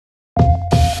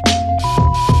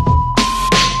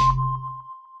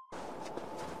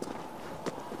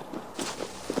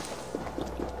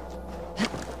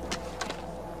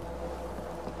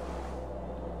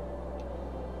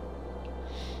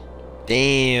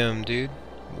Damn, dude.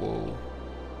 Whoa.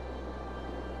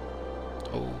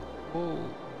 Oh. Whoa.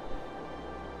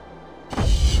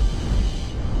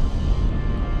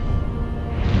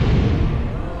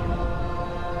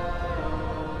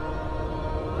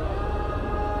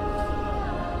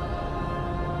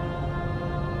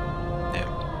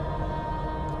 Damn.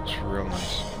 Looks real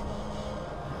nice.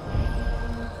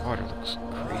 Water looks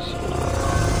crazy.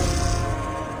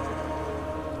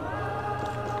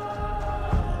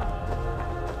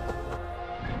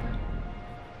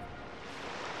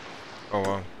 Oh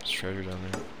wow, there's treasure down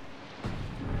there.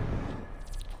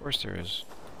 Of course there is.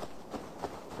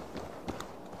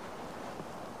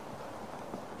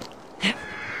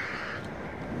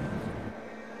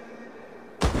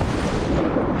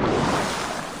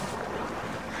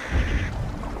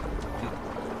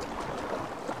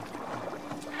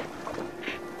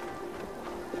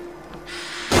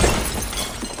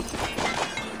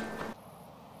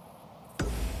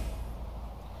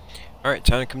 Alright,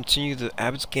 time to continue the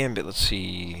Abbot's Gambit. Let's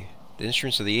see. The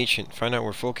instruments of the ancient. Find out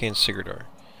where Folke and Sigurd are.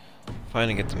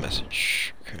 Find and get the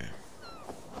message. Okay.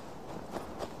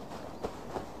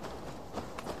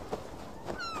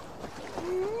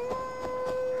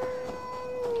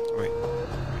 Wait.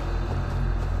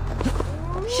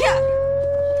 Yeah.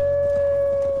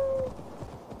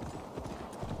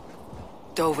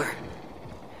 Dover.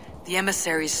 The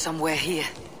emissary is somewhere here.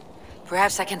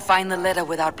 Perhaps I can find the letter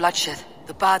without bloodshed.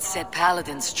 The bard said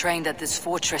paladins trained at this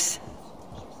fortress.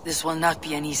 This will not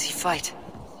be an easy fight.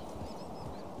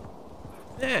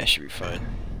 Yeah, should be fine.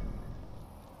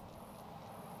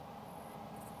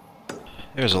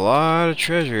 There's a lot of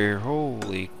treasure here.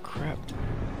 Holy crap.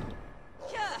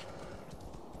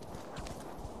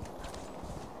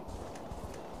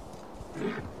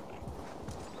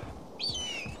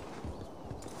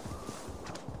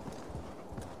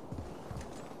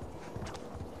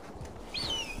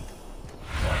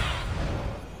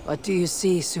 What do you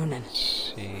see, Sunan?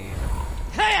 Let's see.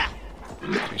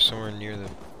 Be somewhere near the.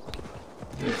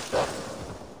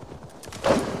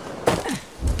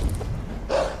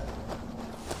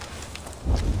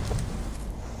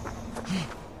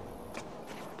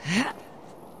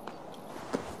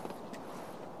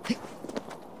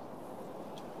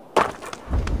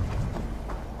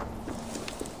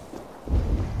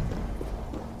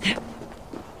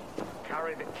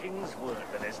 Carry the king's word,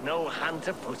 and there's no hand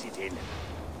to put it in.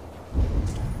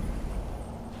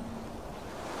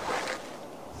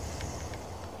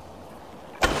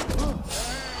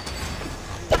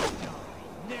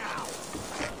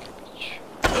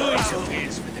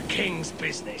 King's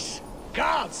business.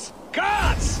 Guards!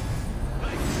 Guards!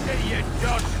 I say you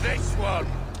dodge this one.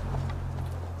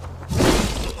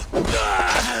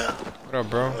 What up,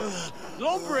 bro?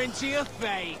 Lumber into your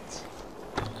fate.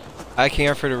 I King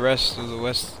Aelfred, the rest of the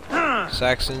West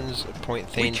Saxons appoint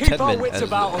Thegn Tedmund as the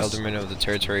ealdorman of the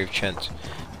territory of Chent.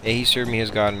 May he serve me as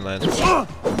god and lands.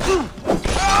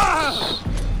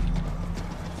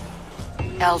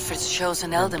 Aelfred's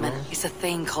chosen ealdorman is a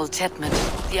thing called Tedmund.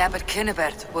 The abbot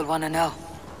Kynebert will want to know.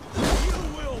 You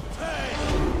will pay.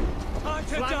 Time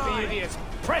to die. Idiots.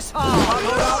 Press hard. I'll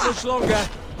hold out much longer.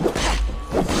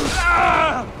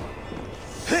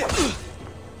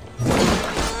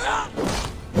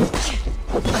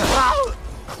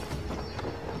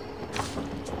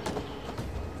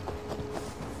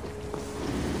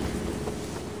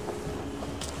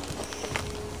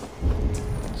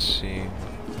 Let's see.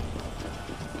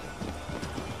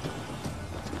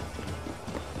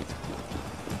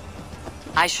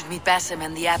 I should meet Basim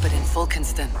and the abbot in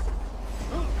Fulkenston.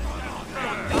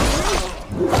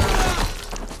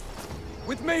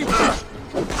 With me.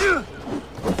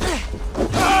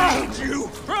 You.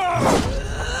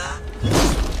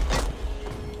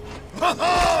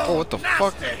 Oh, what the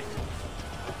fuck?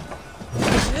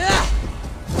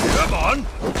 Come on.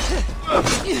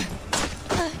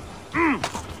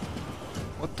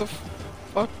 What the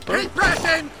fuck, bro? Keep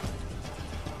pressing.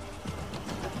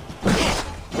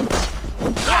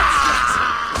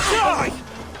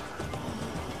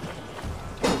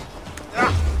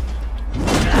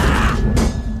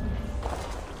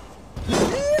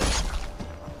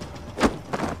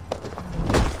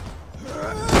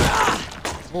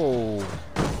 Whoa.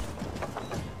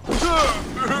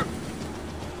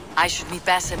 I should meet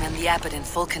Basim and the abbot in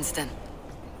Fulkenston.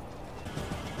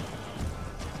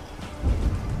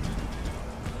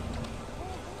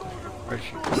 Where'd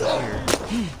she go here?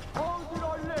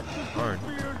 Darn.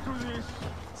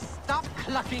 Stop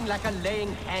clucking like a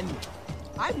laying hen.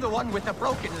 I'm the one with the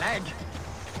broken leg.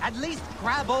 At least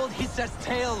grab old Hisser's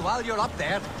tail while you're up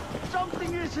there.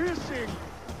 Something is hissing.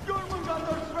 Your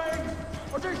under strength.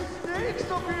 Are there snakes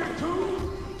up here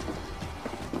too?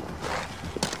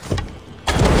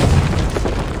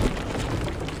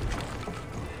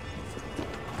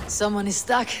 Someone is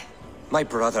stuck. My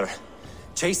brother.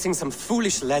 Chasing some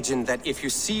foolish legend that if you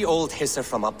see old Hisser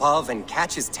from above and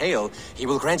catch his tail, he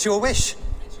will grant you a wish.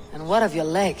 And what of your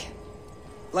leg?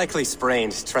 Likely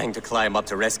sprained, trying to climb up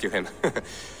to rescue him.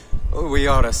 We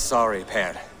are a sorry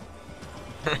pair.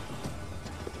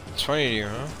 It's funny to you,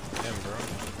 huh? Damn, bro.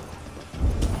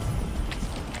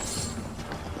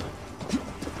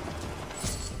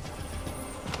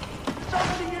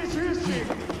 Something is hissing!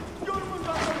 Gentlemen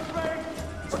got some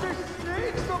strength! Are there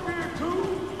snakes up here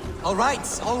too? All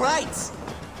right.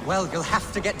 Well, you'll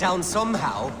have to get down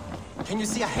somehow. Can you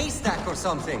see a haystack or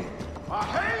something? A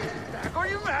haystack? Are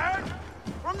you mad?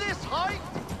 From this height?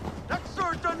 That's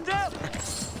certain death!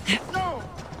 No!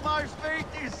 My fate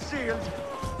is sealed.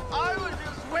 I will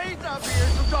just wait up here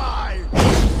to die!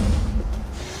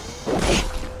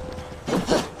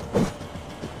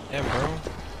 Damn, bro.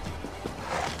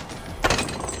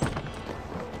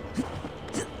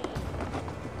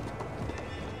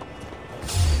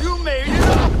 You made it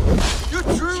up! You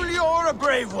truly are a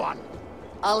brave one!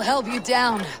 I'll help you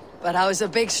down, but how is a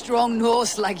big strong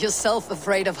Norse like yourself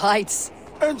afraid of heights?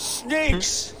 And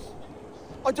snakes!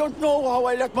 I don't know how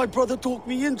I let my brother talk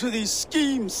me into these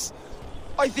schemes.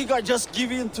 I think I just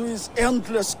give in to his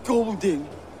endless scolding.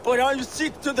 But I'm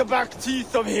sick to the back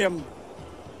teeth of him.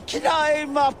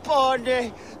 Climb up on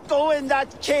it, go in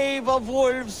that cave of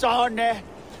wolves on it,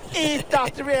 eat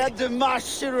that red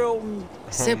mushroom.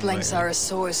 Siblings are a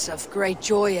source of great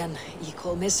joy and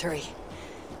equal misery.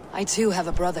 I too have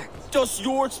a brother. Does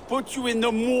yours put you in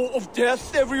the maw of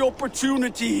death every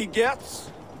opportunity he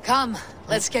gets? Come,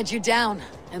 let's get you down,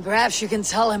 and perhaps you can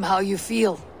tell him how you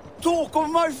feel. Talk of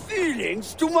my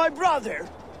feelings to my brother?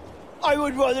 I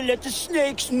would rather let the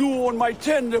snakes gnaw on my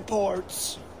tender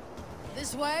parts.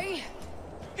 This way?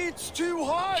 It's too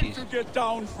high to get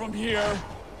down from here.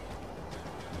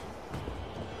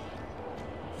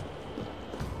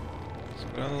 Let's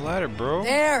get on the ladder, bro.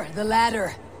 There, the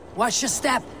ladder. Watch your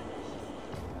step.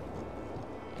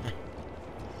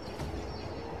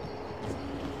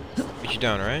 Put you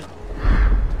down, right?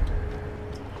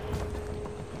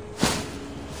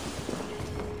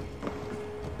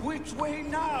 Which way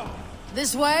now?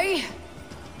 This way?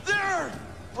 There!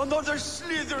 Another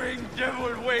slithering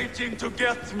devil waiting to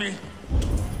get me.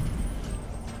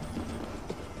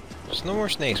 There's no more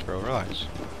snakes, bro. Relax.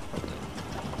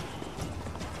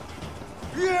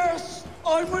 Yes!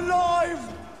 I'm alive!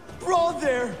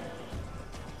 Brother!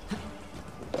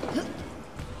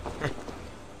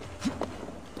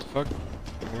 Fuck.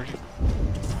 Where'd you...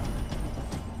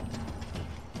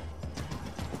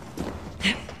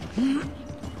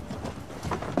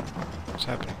 What's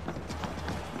happening?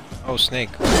 Oh, snake.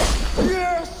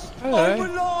 Yes! Hello. I'm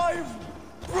alive!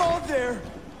 Brother!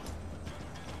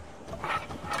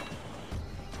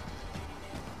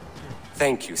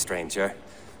 Thank you, stranger,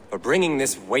 for bringing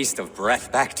this waste of breath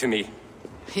back to me.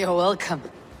 You're welcome.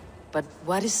 But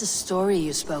what is the story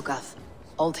you spoke of?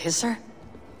 Old Hisser?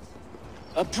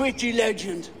 A pretty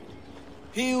legend.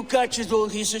 He who catches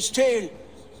old Hisser's tail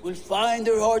will find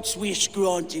their heart's wish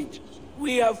granted.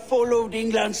 We have followed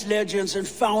England's legends and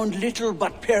found little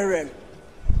but peril.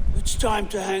 It's time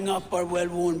to hang up our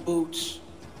well-worn boots.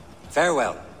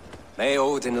 Farewell. May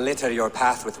Odin litter your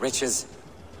path with riches.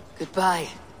 Goodbye.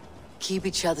 Keep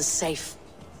each other safe.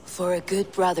 For a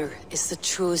good brother is the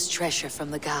truest treasure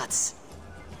from the gods.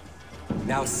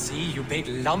 Now see, you big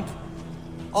lump.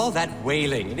 All that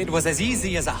wailing, and it was as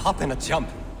easy as a hop and a jump.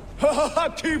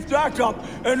 Keep that up,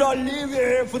 and I'll leave you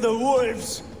here for the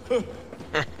wolves.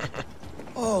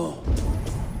 Oh,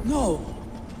 no.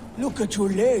 Look at your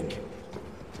leg.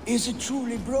 Is it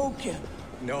truly broken?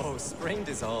 No, sprained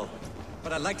is all.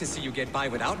 But I'd like to see you get by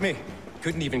without me.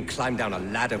 Couldn't even climb down a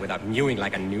ladder without mewing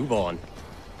like a newborn.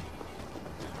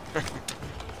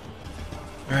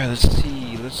 Alright, let's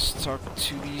see. Let's talk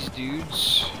to these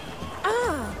dudes.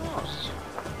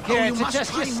 Here to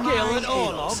test your skill at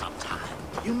all,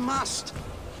 you must.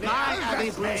 My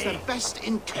abbey brews the best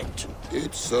in Kent.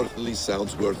 It certainly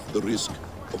sounds worth the risk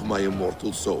of my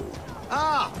immortal soul.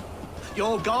 Ah,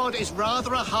 your god is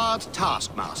rather a hard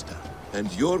taskmaster.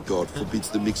 And your god forbids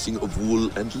the mixing of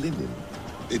wool and linen.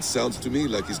 It sounds to me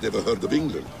like he's never heard of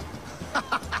England.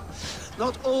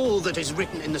 Not all that is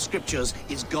written in the scriptures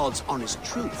is God's honest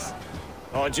truth.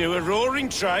 I do a roaring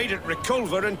trade at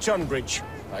Reculver and Tunbridge.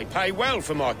 They pay well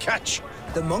for my catch.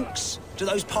 The monks? Do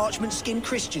those parchment-skinned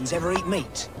Christians ever eat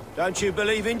meat? Don't you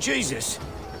believe in Jesus?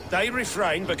 They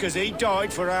refrain because he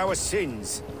died for our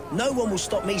sins. No one will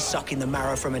stop me sucking the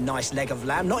marrow from a nice leg of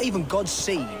lamb, not even God's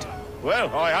seed.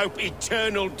 Well, I hope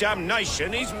eternal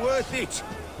damnation is worth it.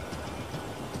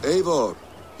 Eivor,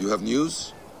 you have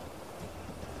news?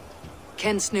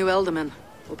 Kent's new ealdorman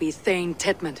will be Thegn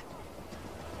Tedmund.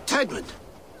 Tedmund?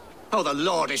 Oh, the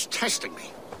Lord is testing me.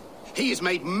 He is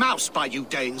made mouse by you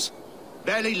Danes.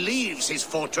 Barely leaves his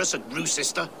fortress at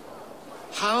Roosister.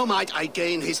 How might I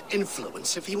gain his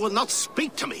influence if he will not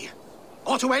speak to me?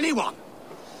 Or to anyone?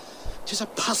 'Tis a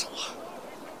puzzle.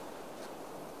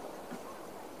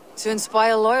 To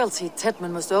inspire loyalty,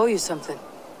 Tedmund must owe you something.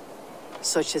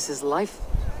 Such as his life.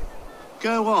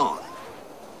 Go on.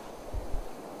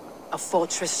 A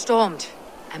fortress stormed.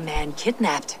 A man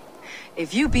kidnapped.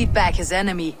 If you beat back his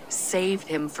enemy, saved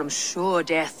him from sure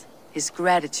death, his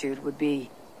gratitude would be...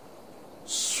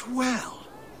 Swell.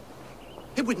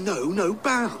 It would know no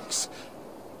bounds.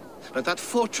 But that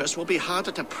fortress will be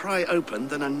harder to pry open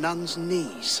than a nun's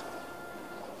knees.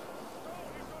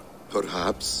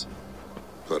 Perhaps.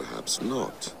 Perhaps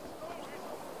not.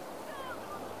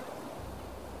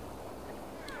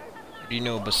 Do you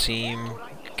know Basim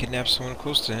kidnapped someone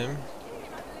close to him?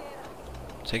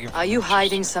 Take him. Are you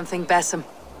hiding something, Basim?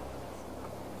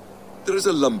 There is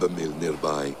a lumber mill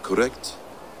nearby, correct?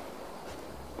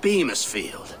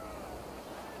 Beamisfield.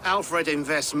 Aelfred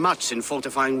invests much in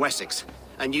fortifying Wessex,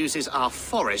 and uses our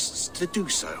forests to do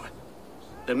so.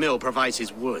 The mill provides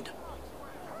his wood.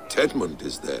 Tedmund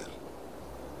is there.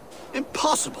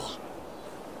 Impossible!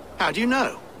 How do you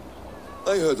know?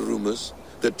 I heard rumors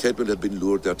that Tedmund had been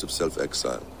lured out of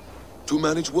self-exile to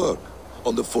manage work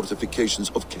on the fortifications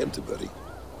of Canterbury.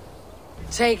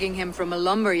 Taking him from a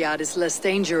lumberyard is less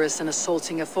dangerous than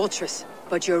assaulting a fortress.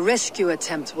 But your rescue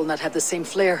attempt will not have the same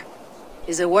flair.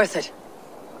 Is it worth it?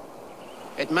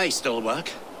 It may still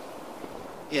work.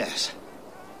 Yes.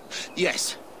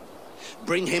 Yes.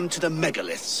 Bring him to the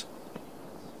megaliths.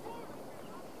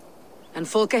 And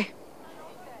Fulke?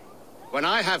 When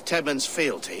I have Tedmund's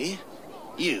fealty,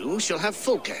 you shall have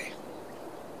Fulke.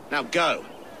 Now go.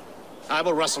 I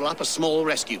will rustle up a small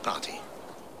rescue party.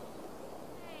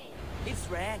 It's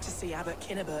rare to see Abbot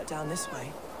Kinnebert down this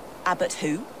way. Abbot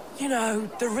who? You know,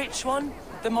 the rich one,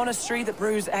 the monastery that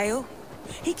brews ale.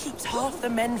 He keeps half the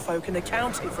menfolk in the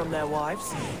county from their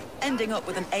wives. Ending up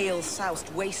with an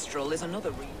ale-soused wastrel is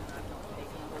another reason I've not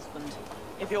taken a husband.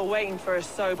 If you're waiting for a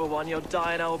sober one, you'll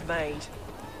die an old maid.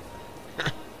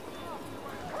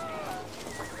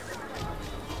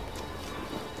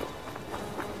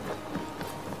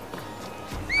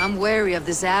 I'm wary of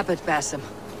this abbot, Basim.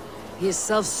 He is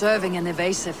self-serving and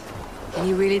evasive. Can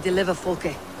he really deliver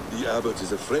Fulke? The abbot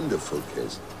is a friend of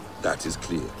Fulke's. That is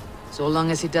clear. So long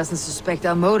as he doesn't suspect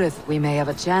our motive, we may have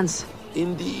a chance.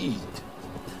 Indeed.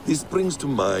 This brings to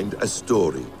mind a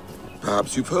story.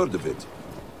 Perhaps you've heard of it.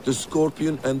 The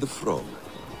Scorpion and the Frog.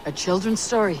 A children's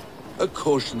story? A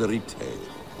cautionary tale.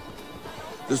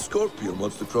 The Scorpion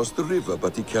wants to cross the river,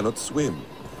 but he cannot swim.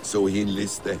 So he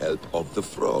enlists the help of the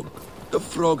Frog. The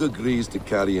Frog agrees to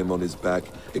carry him on his back,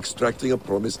 extracting a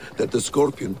promise that the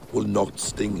Scorpion will not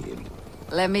sting him.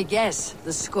 Let me guess.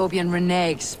 The Scorpion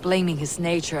reneges, blaming his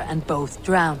nature, and both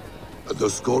drown. The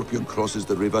Scorpion crosses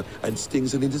the river and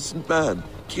stings an innocent man,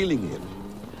 killing him.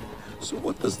 So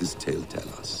what does this tale tell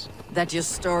us? That your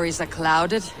stories are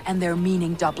clouded, and their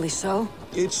meaning doubly so?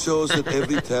 It shows that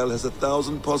every tale has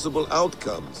 1,000 possible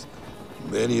outcomes,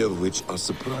 many of which are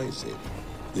surprising.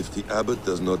 If the abbot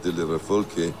does not deliver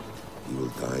Fulke, he will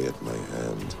die at my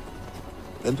hand.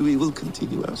 And we will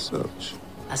continue our search.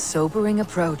 A sobering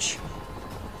approach.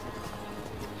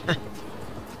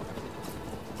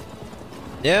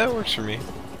 Yeah, it works for me.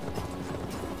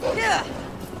 Yeah.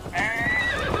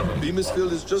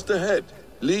 Beamisfield is just ahead.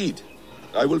 Lead.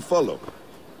 I will follow.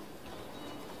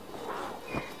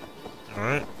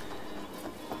 Alright.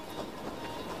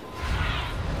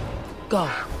 Go,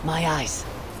 my eyes.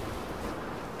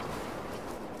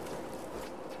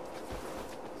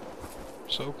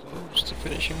 So close to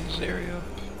finishing this area up.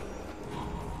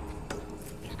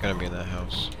 He's gonna be in that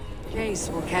house.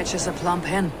 Jace will catch us a plump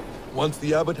hen. Once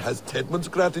the abbot has Tedmund's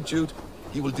gratitude,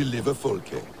 he will deliver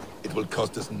Fulke. It will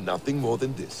cost us nothing more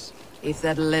than this. If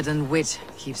that leaden wit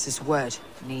keeps his word,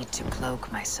 need to cloak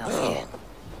myself here.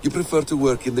 You prefer to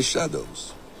work in the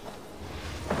shadows?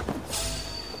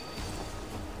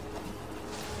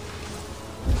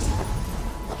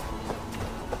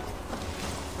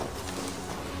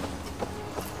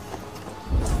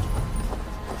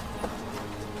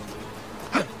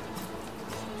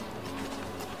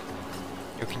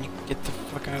 Yo, can you get the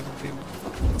fuck out of the field?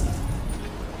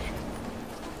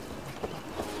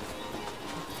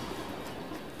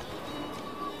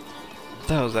 What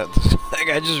the hell is that? That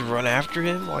guy just run after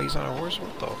him while he's on a horse?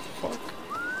 What the fuck?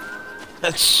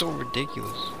 That's so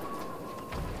ridiculous.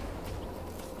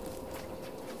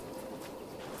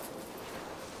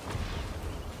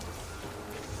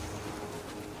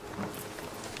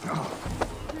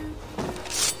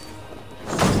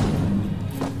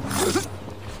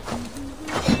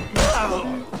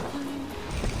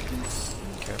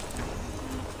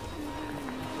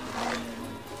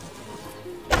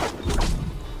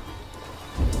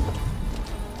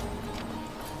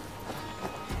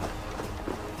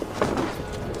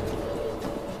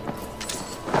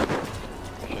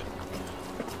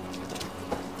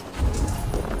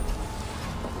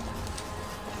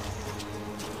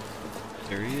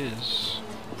 There he is.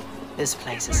 This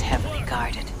place is heavily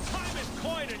guarded. Time is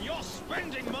coin and you're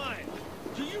spending mine.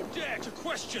 Do you dare to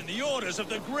question the orders of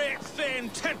the great Thegn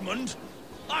Tedmund?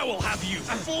 I will have you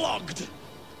flogged.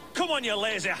 Come on, you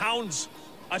lazy hounds.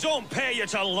 I don't pay you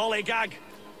to lollygag.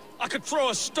 I could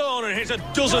throw a stone and hit a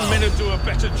dozen men who do a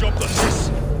better job than this.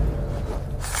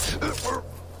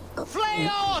 Flee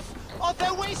off! Of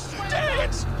the waste! Damn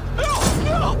it!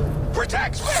 No!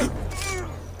 Protect me!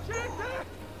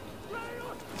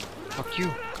 Fuck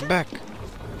you. Come back.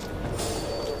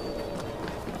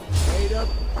 Wait up.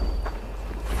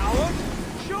 Coward!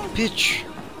 Shoot! Bitch.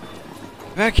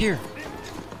 Back here.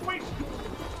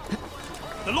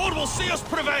 The Lord will see us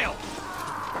prevail!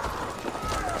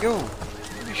 Yo.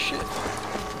 Holy shit.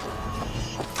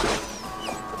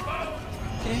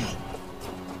 Damn.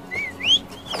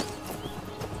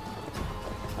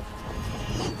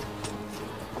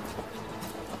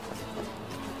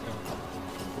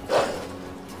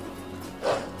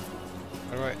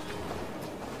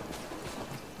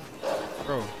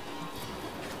 Bro.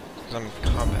 Because I'm in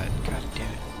combat. God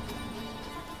damn it.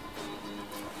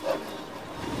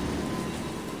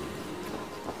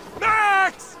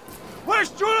 Max! Where's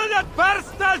Julian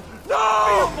bastard? No!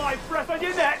 Feel my breath on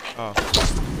your neck! Oh.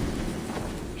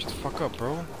 Shut the fuck up,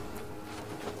 bro.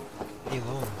 Leave me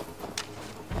alone.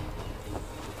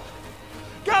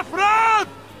 Gafrad!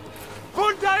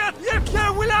 Hundayat yibke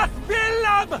wilat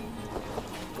billam!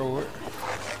 Bro, where?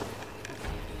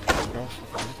 No,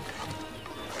 fuck.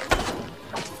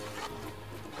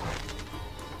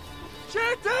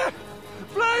 Chete!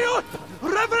 Flyot!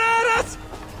 Revereres!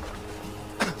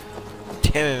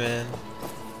 Damn it, man.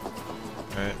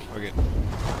 Alright, fuck it.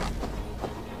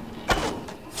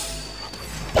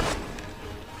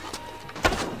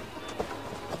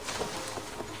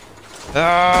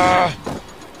 Ah!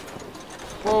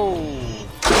 Whoa!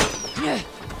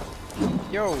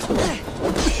 Yo!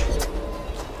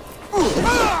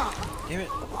 Damn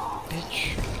it, bitch.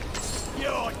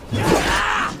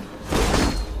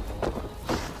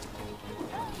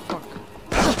 Fuck.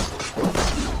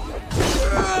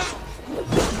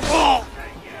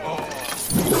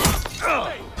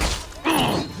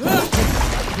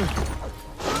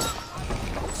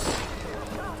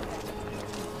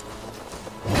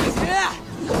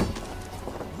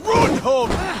 Run home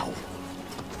now!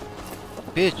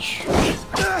 Bitch!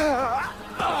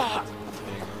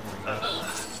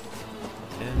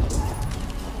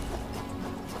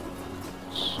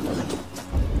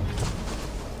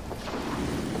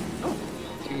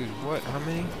 Dude, what? How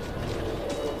many?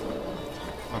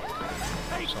 Oh,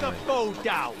 Take so the many. bow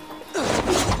down!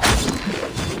 Bitch!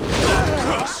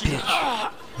 Oh, shit.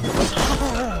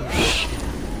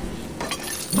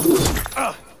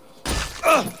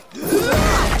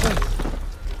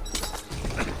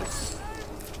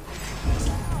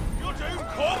 Your doom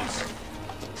comes!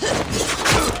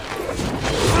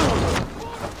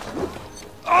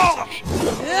 Oh!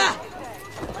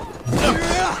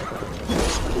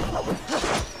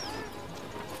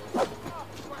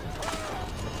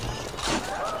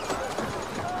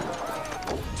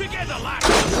 Together, lads!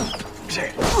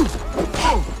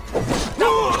 That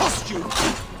will cost you!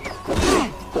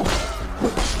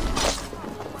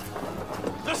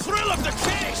 The thrill of the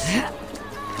chase!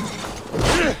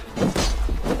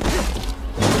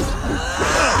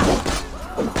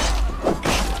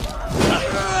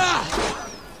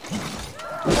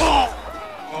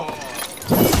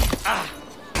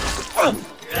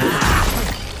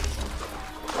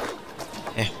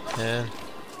 Man.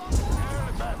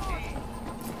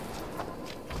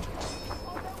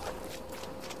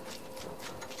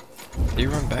 Did he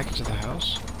run back into the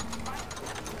house?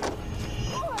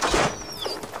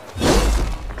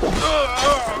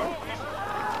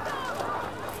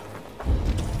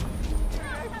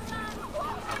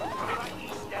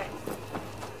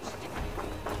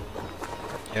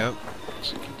 Yep, looks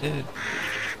like he did.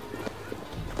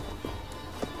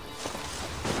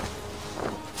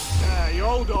 You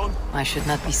Hold on. I should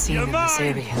not be seen in this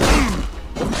area.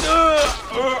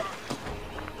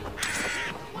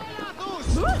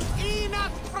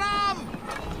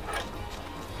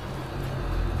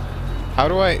 How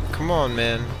do I... Come on,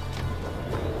 man.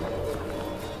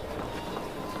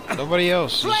 Nobody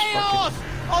else is fucking...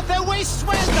 Of the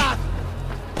Wastewander!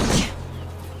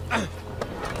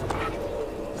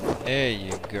 There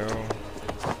you go.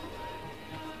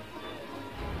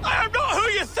 I am not who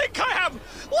you think I am!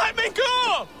 Let me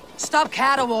go! Stop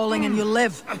caterwauling and you'll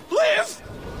live. Live?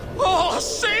 Oh,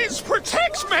 saints,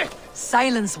 protect me!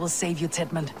 Silence will save you,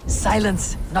 Tedmund.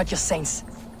 Silence, not your saints.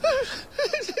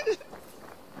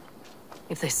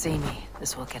 If they see me,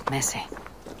 this will get messy.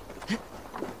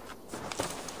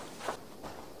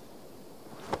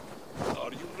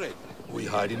 Are you ready? We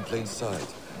hide in plain sight.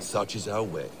 Such is our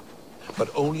way. But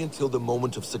only until the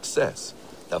moment of success,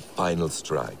 the final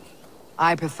strike.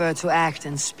 I prefer to act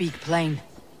and speak plain.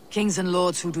 Kings and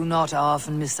lords who do not are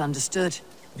often misunderstood.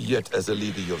 Yet, as a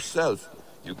leader yourself,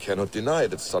 you cannot deny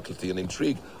that subtlety and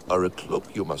intrigue are a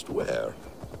cloak you must wear.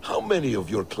 How many of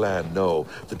your clan know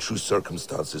the true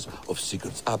circumstances of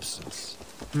Sigurd's absence?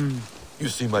 You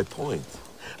see my point.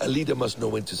 A leader must know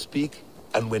when to speak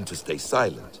and when to stay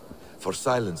silent. For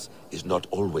silence is not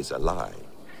always a lie.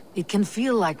 It can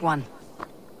feel like one.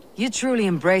 You truly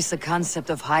embrace the concept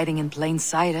of hiding in plain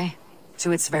sight, eh?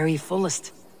 To its very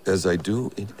fullest. As I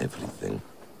do in everything.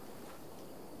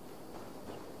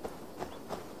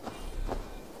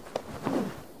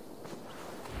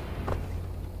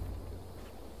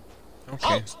 Okay.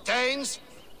 Halt, Danes!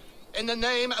 In the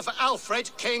name of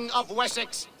Aelfred, King of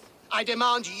Wessex, I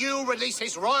demand you release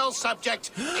his royal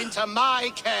subject into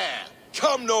my care.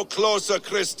 Come no closer,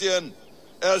 Christian,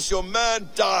 else your man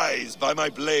dies by my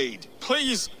blade.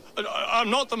 Please, I'm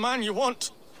not the man you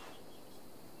want.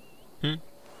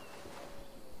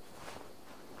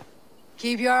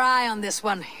 Keep your eye on this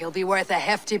one. He'll be worth a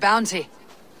hefty bounty.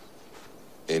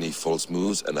 Any false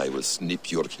moves and I will snip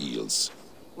your heels.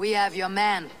 We have your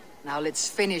man. Now let's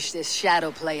finish this shadow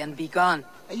play and be gone.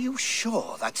 Are you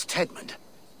sure that's Tedmund?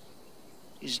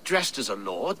 He's dressed as a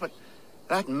lord, but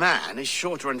that man is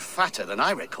shorter and fatter than I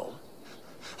recall.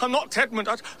 I'm not Tedmund.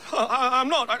 I'm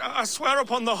not. I swear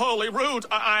upon the Holy Rood,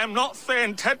 I am not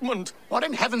Thegn Tedmund. What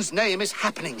in heaven's name is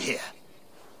happening here?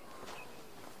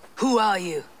 Who are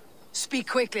you? Speak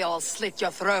quickly or I'll slit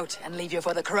your throat and leave you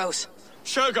for the crows.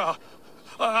 Shergar.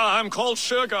 I'm called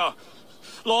Shergar.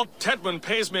 Lord Tedmund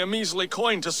pays me a measly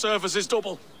coin to serve as his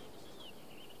double.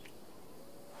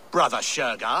 Brother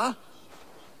Shergar?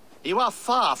 You are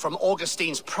far from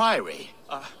Augustine's priory.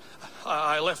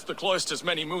 I left the cloisters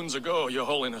many moons ago, Your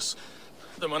Holiness.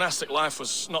 The monastic life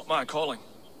was not my calling.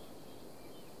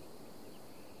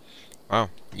 Wow.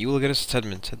 You will get us to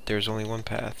Tedmund. There's only one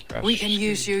path. We can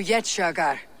use you yet,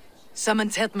 Shergar. Summon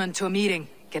Tedmund to a meeting.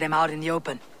 Get him out in the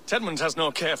open. Tedmund has no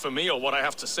care for me or what I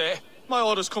have to say. My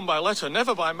orders come by letter,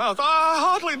 never by mouth. I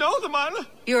hardly know the man.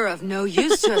 You're of no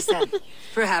use to us then.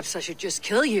 Perhaps I should just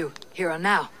kill you, here and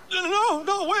now.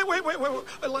 No, wait.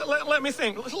 Let me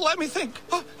think. Let me think.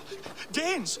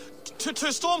 Danes.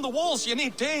 To storm the walls, you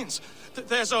need Danes.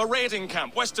 There's a raiding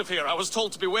camp west of here I was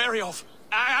told to be wary of.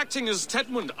 Acting as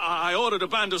Tedmund, I ordered a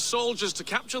band of soldiers to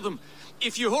capture them.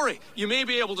 If you hurry, you may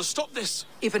be able to stop this.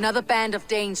 If another band of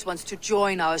Danes wants to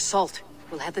join our assault,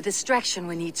 we'll have the distraction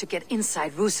we need to get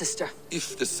inside Rochester.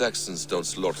 If the Saxons don't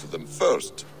slaughter them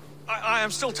first. I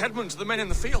am still Tedmund to the men in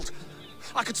the field.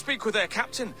 I could speak with their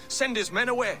captain, send his men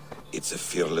away. It's a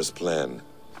fearless plan.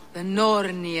 The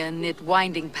Nornia knit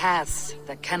winding paths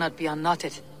that cannot be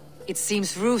unknotted. It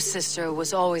seems Rochester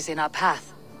was always in our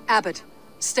path. Abbot,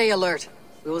 stay alert.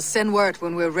 We will send word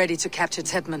when we're ready to capture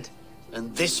Tedmund.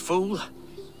 And this fool?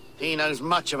 He knows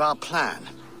much of our plan.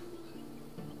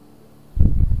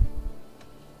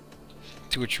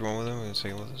 Do what you want with him and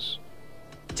stay with us.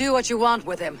 Do what you want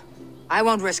with him. I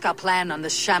won't risk our plan on the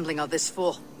shambling of this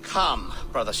fool. Come,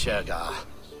 Brother Shergar.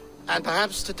 And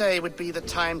perhaps today would be the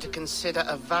time to consider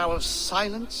a vow of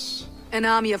silence? An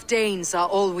army of Danes are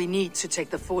all we need to take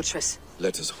the fortress.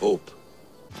 Let us hope.